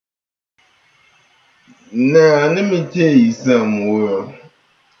Now, let me tell you something, Will.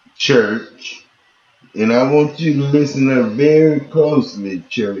 Church, and I want you to listen up very closely,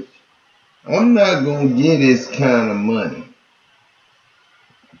 church. I'm not going to give this kind of money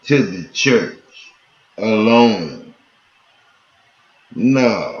to the church alone.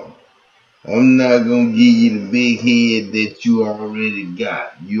 No, I'm not going to give you the big head that you already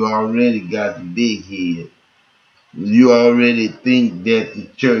got. You already got the big head. You already think that the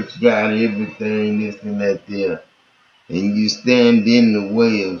church got everything, this and that there. And you stand in the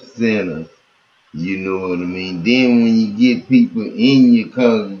way of sinners. You know what I mean? Then when you get people in your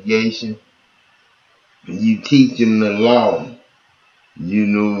congregation, you teach them the law. You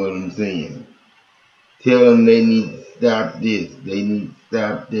know what I'm saying? Tell them they need to stop this. They need to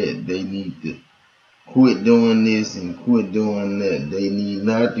stop that. They need to quit doing this and quit doing that. They need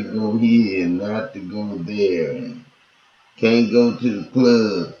not to go here and not to go there. And can't go to the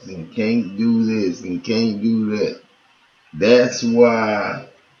clubs and can't do this and can't do that. That's why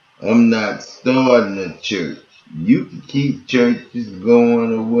I'm not starting a church. You can keep churches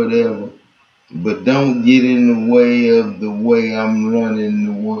going or whatever, but don't get in the way of the way I'm running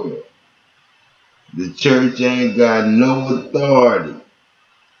the world. The church ain't got no authority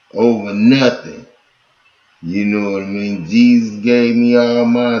over nothing. You know what I mean? Jesus gave me all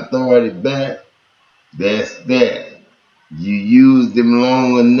my authority back. That's that. You used him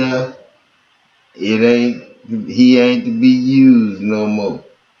long enough, he ain't to be used no more.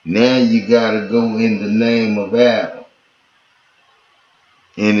 Now you gotta go in the name of Adam.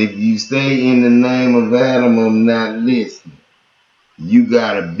 And if you say in the name of Adam, I'm not listening. You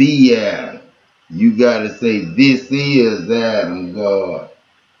gotta be Adam. You gotta say, this is Adam, God.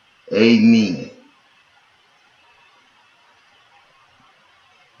 Amen.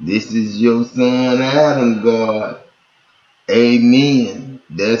 This is your son, Adam, God. Amen.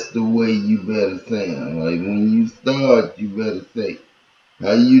 That's the way you better sound. Like when you start, you better say,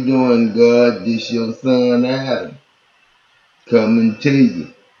 how you doing, God? This your son, Adam. Coming to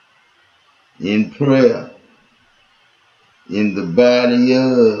you in prayer, in the body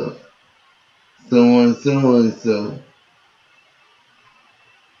of so-and-so,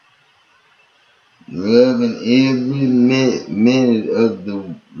 loving every minute of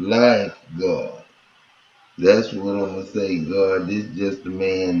the life, God. That's what I'm going to say, God. This is just a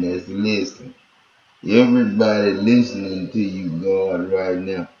man that's listening. Everybody listening to you, God, right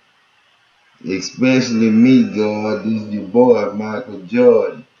now. Especially me, God. This is your boy, Michael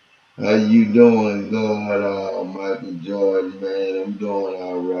Jordan. How you doing, God? Michael Jordan, man. I'm doing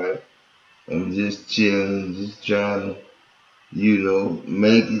all right. I'm just chilling, just trying to,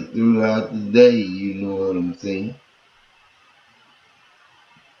 make it throughout the day. You know what I'm saying?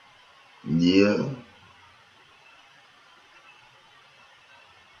 Yeah.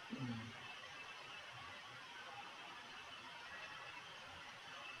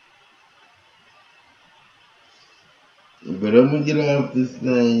 But I'm gonna get off this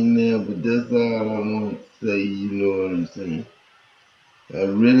thing now, but that's all I want to say, you know what I'm saying? I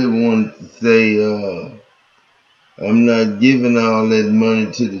really wanted to say, I'm not giving all that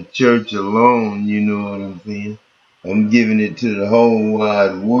money to the church alone, you know what I'm saying? I'm giving it to the whole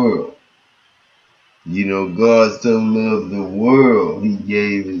wide world. You know, God so loved the world, he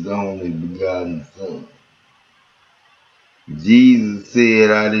gave his only begotten son. Jesus said,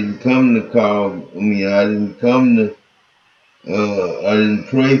 I didn't I didn't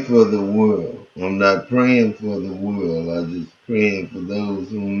pray for the world. I'm not praying for the world. I'm just praying for those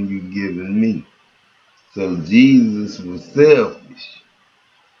whom you've given me. So Jesus was selfish.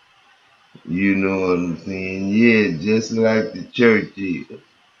 You know what I'm saying? Yeah, just like the church is.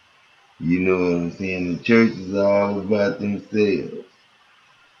 You know what I'm saying? The church is all about themselves.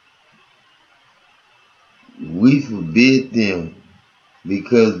 We forbid them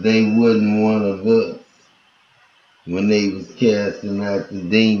because they wasn't one of us when they was casting out the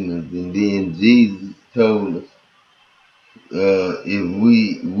demons. And then Jesus told us if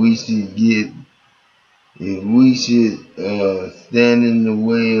we should stand in the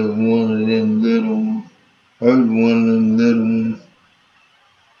way of one of them little ones, hurt one of them little ones,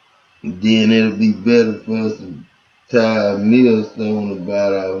 then it'll be better for us to tie a millstone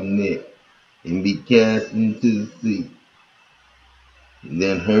about our neck and be cast into the sea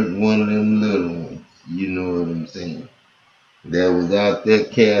than hurt one of them little ones. You know what I'm saying? That was out there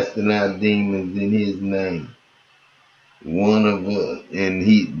casting out demons in his name. One of us, and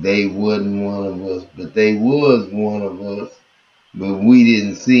they wasn't one of us, but they was one of us, but we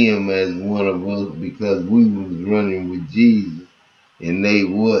didn't see them as one of us because we was running with Jesus and they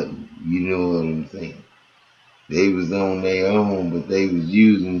wasn't. You know what I'm saying? They was on their own, but they was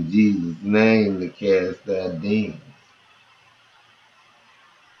using Jesus' name to cast out demons.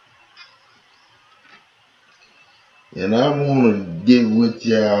 And I want to get with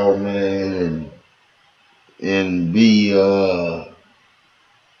y'all, man, and be, and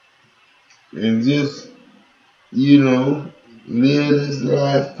just, live this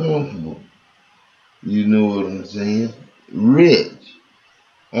life comfortable. You know what I'm saying? Rich.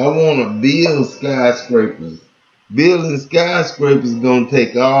 I want to build skyscrapers. Building skyscrapers gonna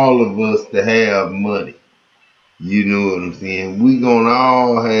take all of us to have money. You know what I'm saying? We gonna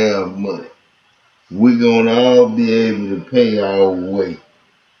all have money. We gonna all be able to pay our way.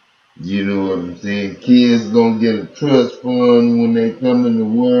 You know what I'm saying? Kids gonna get a trust fund when they come in the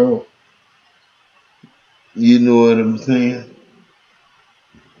world. You know what I'm saying?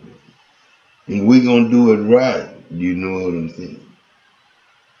 And we gonna do it right. You know what I'm saying?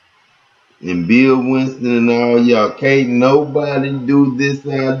 And Bill Winston and all y'all, can't nobody do this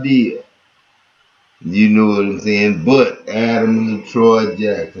idea. You know what I'm saying? But Adam and Troy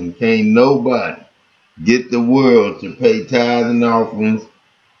Jackson. Can't nobody get the world to pay tithes and offerings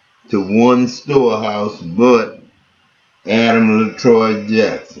to one storehouse but Adam and Troy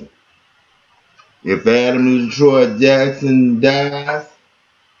Jackson. If Adam and Troy Jackson dies,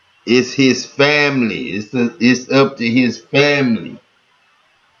 it's his family. It's up to his family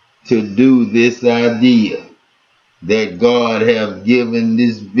to do this idea that God have given,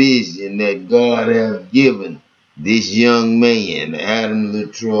 this vision that God have given this young man, Adam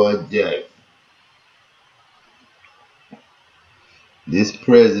LaTroy Jackson. This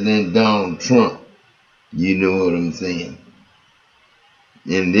President Donald Trump, you know what I'm saying?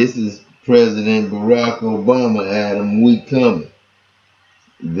 And this is President Barack Obama, Adam, we coming.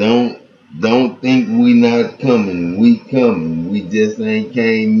 Don't think we not coming. We coming. We just ain't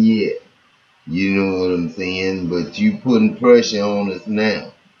came yet. You know what I'm saying? But you putting pressure on us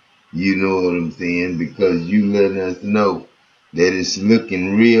now. You know what I'm saying? Because you letting us know that it's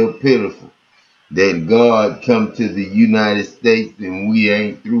looking real pitiful that God come to the United States and we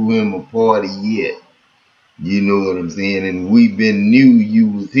ain't threw him a party yet. You know what I'm saying? And we knew you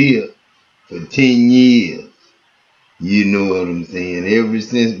was here for 10 years. You know what I'm saying? Ever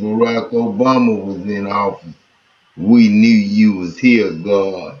since Barack Obama was in office, we knew you was here,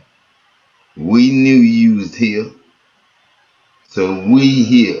 God. We knew you was here. So we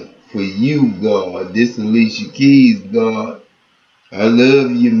here for you, God. This Alicia Keys, God. I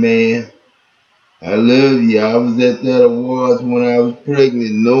love you, man. I love you. I was at that awards when I was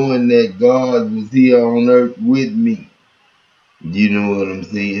pregnant, knowing that God was here on earth with me. You know what I'm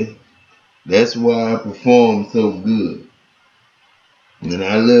saying? That's why I perform so good. And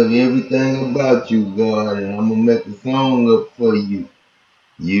I love everything about you, God, and I'm going to make a song up for you.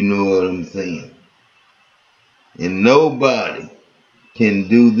 You know what I'm saying? And nobody can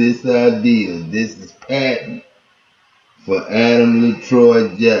do this idea. This is patent for Adam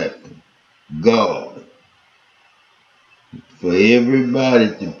LaTroy Jackson. God. For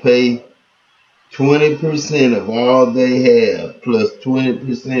everybody to pay 20% of all they have plus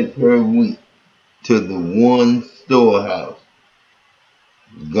 20% per week to the one storehouse.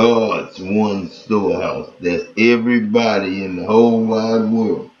 God's one storehouse. That's everybody in the whole wide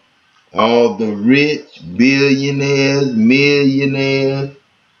world. All the rich, billionaires, millionaires,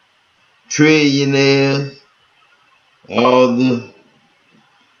 trillionaires, all the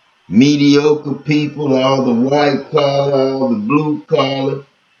mediocre people, all the white collar, all the blue collar,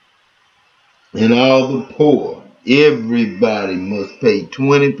 and all the poor. Everybody must pay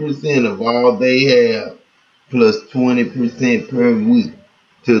 20% of all they have plus 20% per week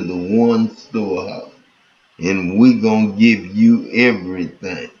to the one storehouse. And we gonna give you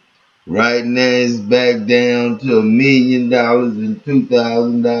everything. Right now it's back down to $1 million and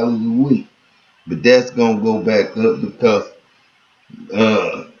 $2,000 a week. But that's gonna go back up because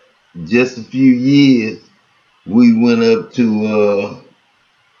just a few years we went up to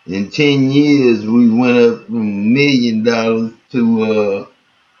in 10 years we went up from $1 million to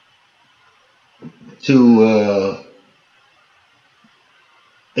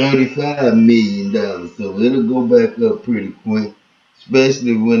 $35 million. So it'll go back up pretty quick,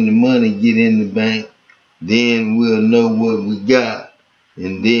 especially when the money get in the bank. Then we'll know what we got.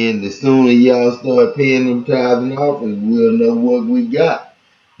 And then the sooner y'all start paying them tithes and offerings, we'll know what we got.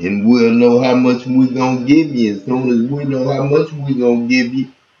 And we'll know how much we gonna give you. As soon as we know how much we gonna give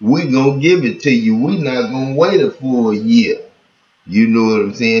you, we gonna give it to you. We not gonna wait a full year. You know what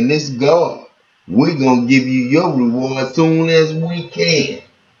I'm saying? This God. We gonna give you your reward soon as we can.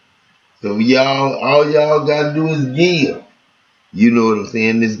 So y'all, all y'all gotta do is give. You know what I'm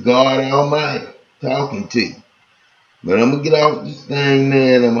saying? This God Almighty talking to you. But I'm gonna get off this thing,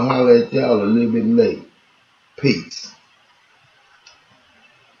 man. I'm gonna holler at y'all a little bit late. Peace.